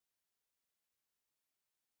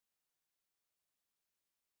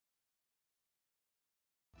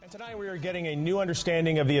Tonight we are getting a new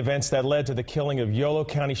understanding of the events that led to the killing of Yolo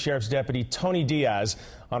County Sheriff's Deputy Tony Diaz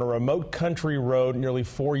on a remote country road nearly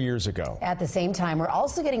 4 years ago. At the same time, we're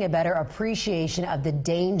also getting a better appreciation of the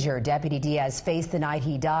danger Deputy Diaz faced the night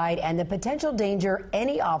he died and the potential danger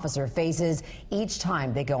any officer faces each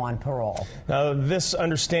time they go on parole. Now, this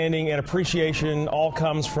understanding and appreciation all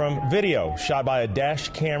comes from video shot by a dash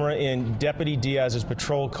camera in Deputy Diaz's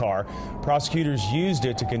patrol car. Prosecutors used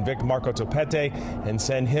it to convict Marco Topete and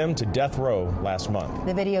send him to death row last month.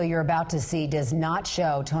 The video you're about to see does not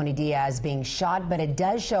show Tony Diaz being shot, but it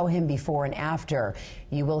does show him before and after.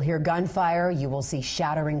 You will hear gunfire. You will see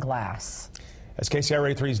shattering glass. As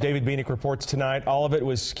KCRA 3's David Bieniek reports tonight, all of it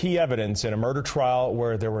was key evidence in a murder trial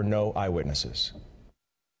where there were no eyewitnesses.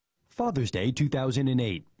 Father's Day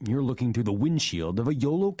 2008. You're looking through the windshield of a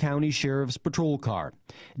Yolo County Sheriff's patrol car.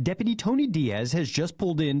 Deputy Tony Diaz has just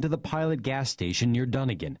pulled into the Pilot gas station near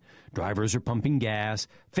Dunnigan. Drivers are pumping gas.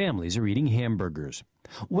 Families are eating hamburgers.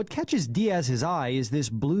 What catches Diaz's eye is this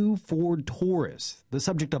blue Ford Taurus, the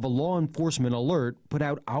subject of a law enforcement alert put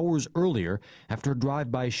out hours earlier after a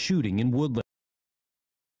drive-by shooting in Woodland.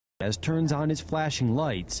 Diaz turns on his flashing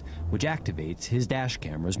lights, which activates his dash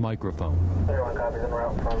camera's microphone. Everyone copies en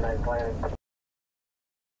route from Night Planning.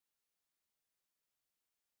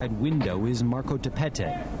 At window is Marco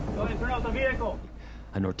Topete,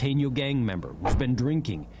 a Norteño gang member who's been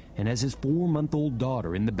drinking and has his 4-month-old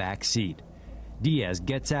daughter in the back seat. Diaz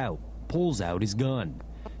gets out, pulls out his gun.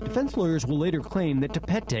 Defense lawyers will later claim that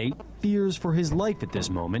Topete fears for his life at this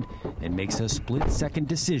moment and makes a split-second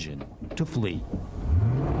decision to flee.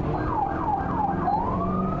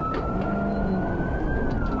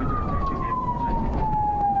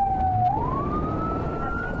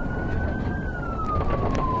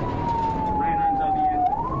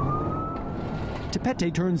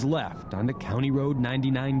 Topete turns left onto County Road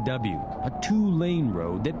 99W, a 2-lane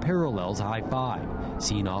road that parallels I-5,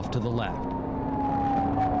 seen off to the left.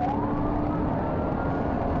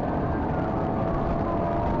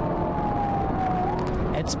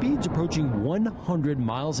 At speeds approaching 100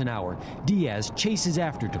 miles an hour, Diaz chases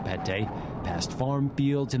after Topete, past farm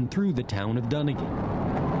fields and through the town of Dunnigan.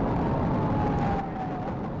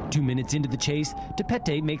 2 minutes into the chase,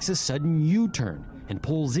 Topete makes a sudden U-turn and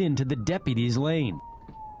pulls into the deputy's lane.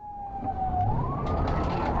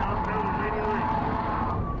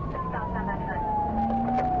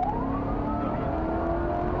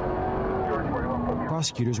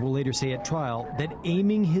 Prosecutors will later say at trial that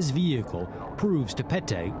aiming his vehicle proves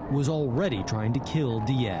Topete was already trying to kill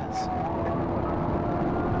Diaz.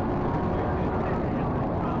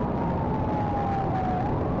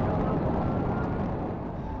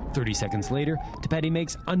 "30 seconds later, Topete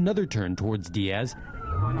makes another turn towards Diaz.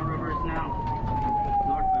 Going on reverse now.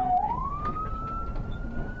 Northbound.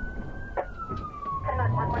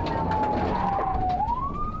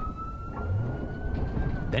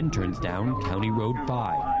 Then turns down County Road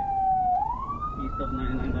 5. East of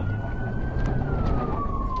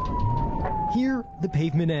 99W. Here, the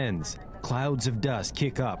pavement ends. Clouds of dust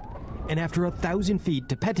kick up. And after 1,000 feet,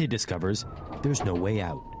 Topete discovers there's no way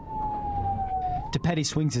out. Topete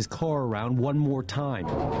swings his car around one more time.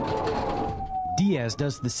 Diaz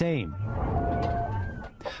does the same.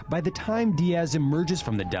 By the time Diaz emerges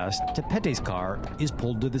from the dust, Topete's car is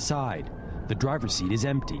pulled to the side. The driver's seat is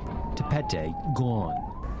empty. Topete gone.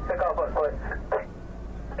 Pick off on foot.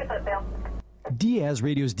 Diaz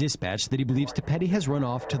radios dispatch that he believes Topete has run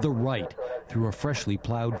off to the right through a freshly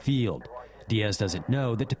plowed field. Diaz doesn't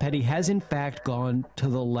know that Topete has in fact gone to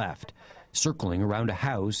the left, circling around a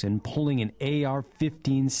house and pulling an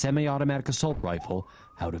AR-15 semi-automatic assault rifle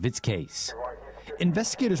out of its case.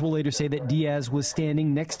 Investigators will later say that Diaz was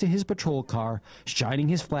standing next to his patrol car, shining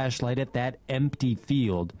his flashlight at that empty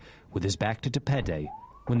field, with his back to Topete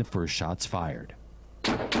when the first shots fired.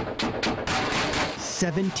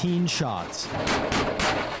 17 shots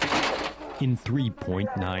in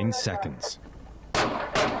 3.9 seconds.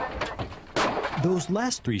 Those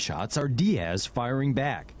last 3 shots are Diaz firing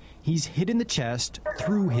back. He's hit in the chest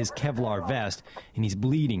through his Kevlar vest, and he's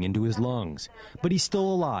bleeding into his lungs. But he's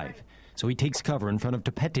still alive, so he takes cover in front of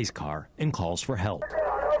Topete's car and calls for help.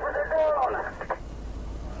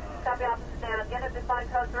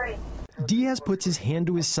 Diaz puts his hand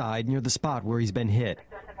to his side near the spot where he's been hit.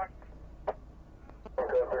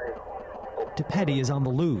 Topete is on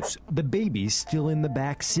the loose. The baby's still in the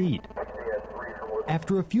back seat.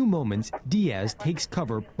 After a few moments, Diaz takes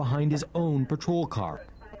cover behind his own patrol car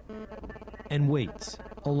and waits,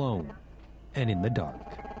 alone and in the dark.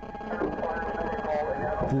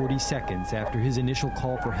 40 seconds after his initial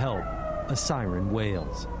call for help, a siren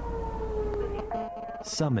wails.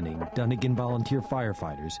 summoning Dunnigan volunteer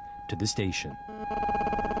firefighters to the station.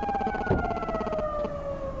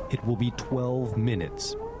 It will be 12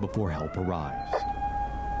 minutes before help arrives.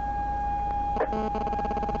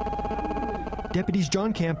 Deputies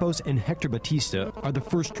John Campos and Hector Batista are the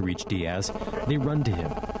first to reach Diaz. They run to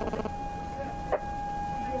him.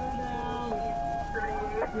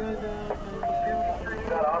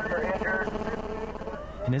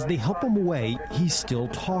 And as they help him away, he's still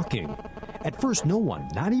talking. At first, no one,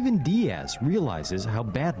 not even Diaz, realizes how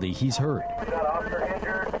badly he's hurt.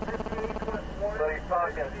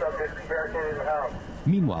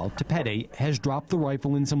 Meanwhile, Tepete has dropped the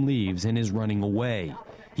rifle in some leaves and is running away.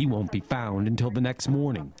 He won't be found until the next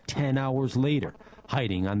morning, 10 hours later,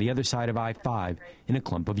 hiding on the other side of I-5 in a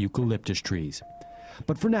clump of eucalyptus trees.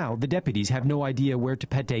 But for now, the deputies have no idea where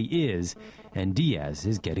Tepete is, and Diaz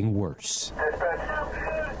is getting worse.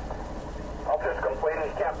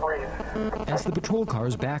 As the patrol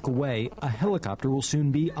cars back away, a helicopter will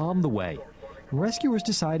soon be on the way. Rescuers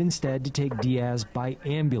decide instead to take Diaz by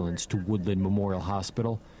ambulance to Woodland Memorial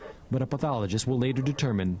Hospital, but a pathologist will later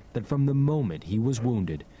determine that from the moment he was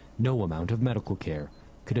wounded, no amount of medical care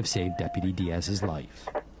could have saved Deputy Diaz's life.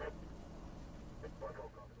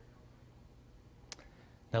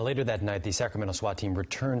 Now, later that night, the Sacramento SWAT team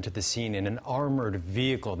returned to the scene in an armored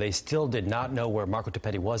vehicle. They still did not know where Marco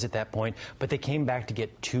Tepete was at that point, but they came back to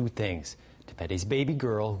get two things: Tepete's baby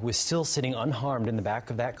girl, who was still sitting unharmed in the back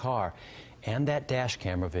of that car, and that dash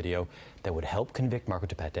camera video that would help convict Marco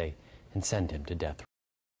Tepete and send him to death.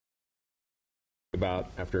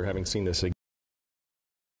 About after having seen this again,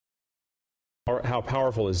 how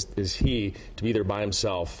powerful is he to be there by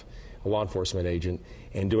himself, a law enforcement agent,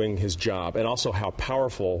 and doing his job, and also how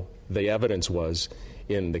powerful the evidence was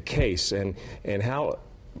in the case, and how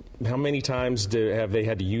many times have they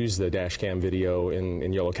had to use the dash cam video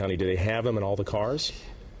in Yolo County? Do they have them in all the cars?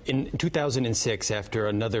 In 2006, after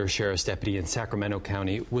another sheriff's deputy in Sacramento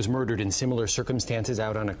County was murdered in similar circumstances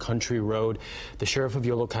out on a country road, the sheriff of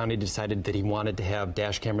Yolo County decided that he wanted to have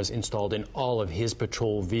dash cameras installed in all of his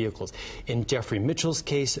patrol vehicles. In Jeffrey Mitchell's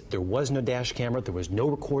case, there was no dash camera. There was no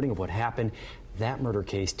recording of what happened. That murder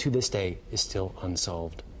case, to this day, is still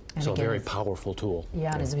unsolved. And so again, a very powerful tool.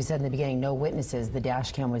 Yeah, and as we said in the beginning, no witnesses. The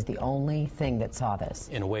dash cam was the only thing that saw this.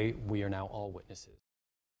 In a way, we are now all witnesses.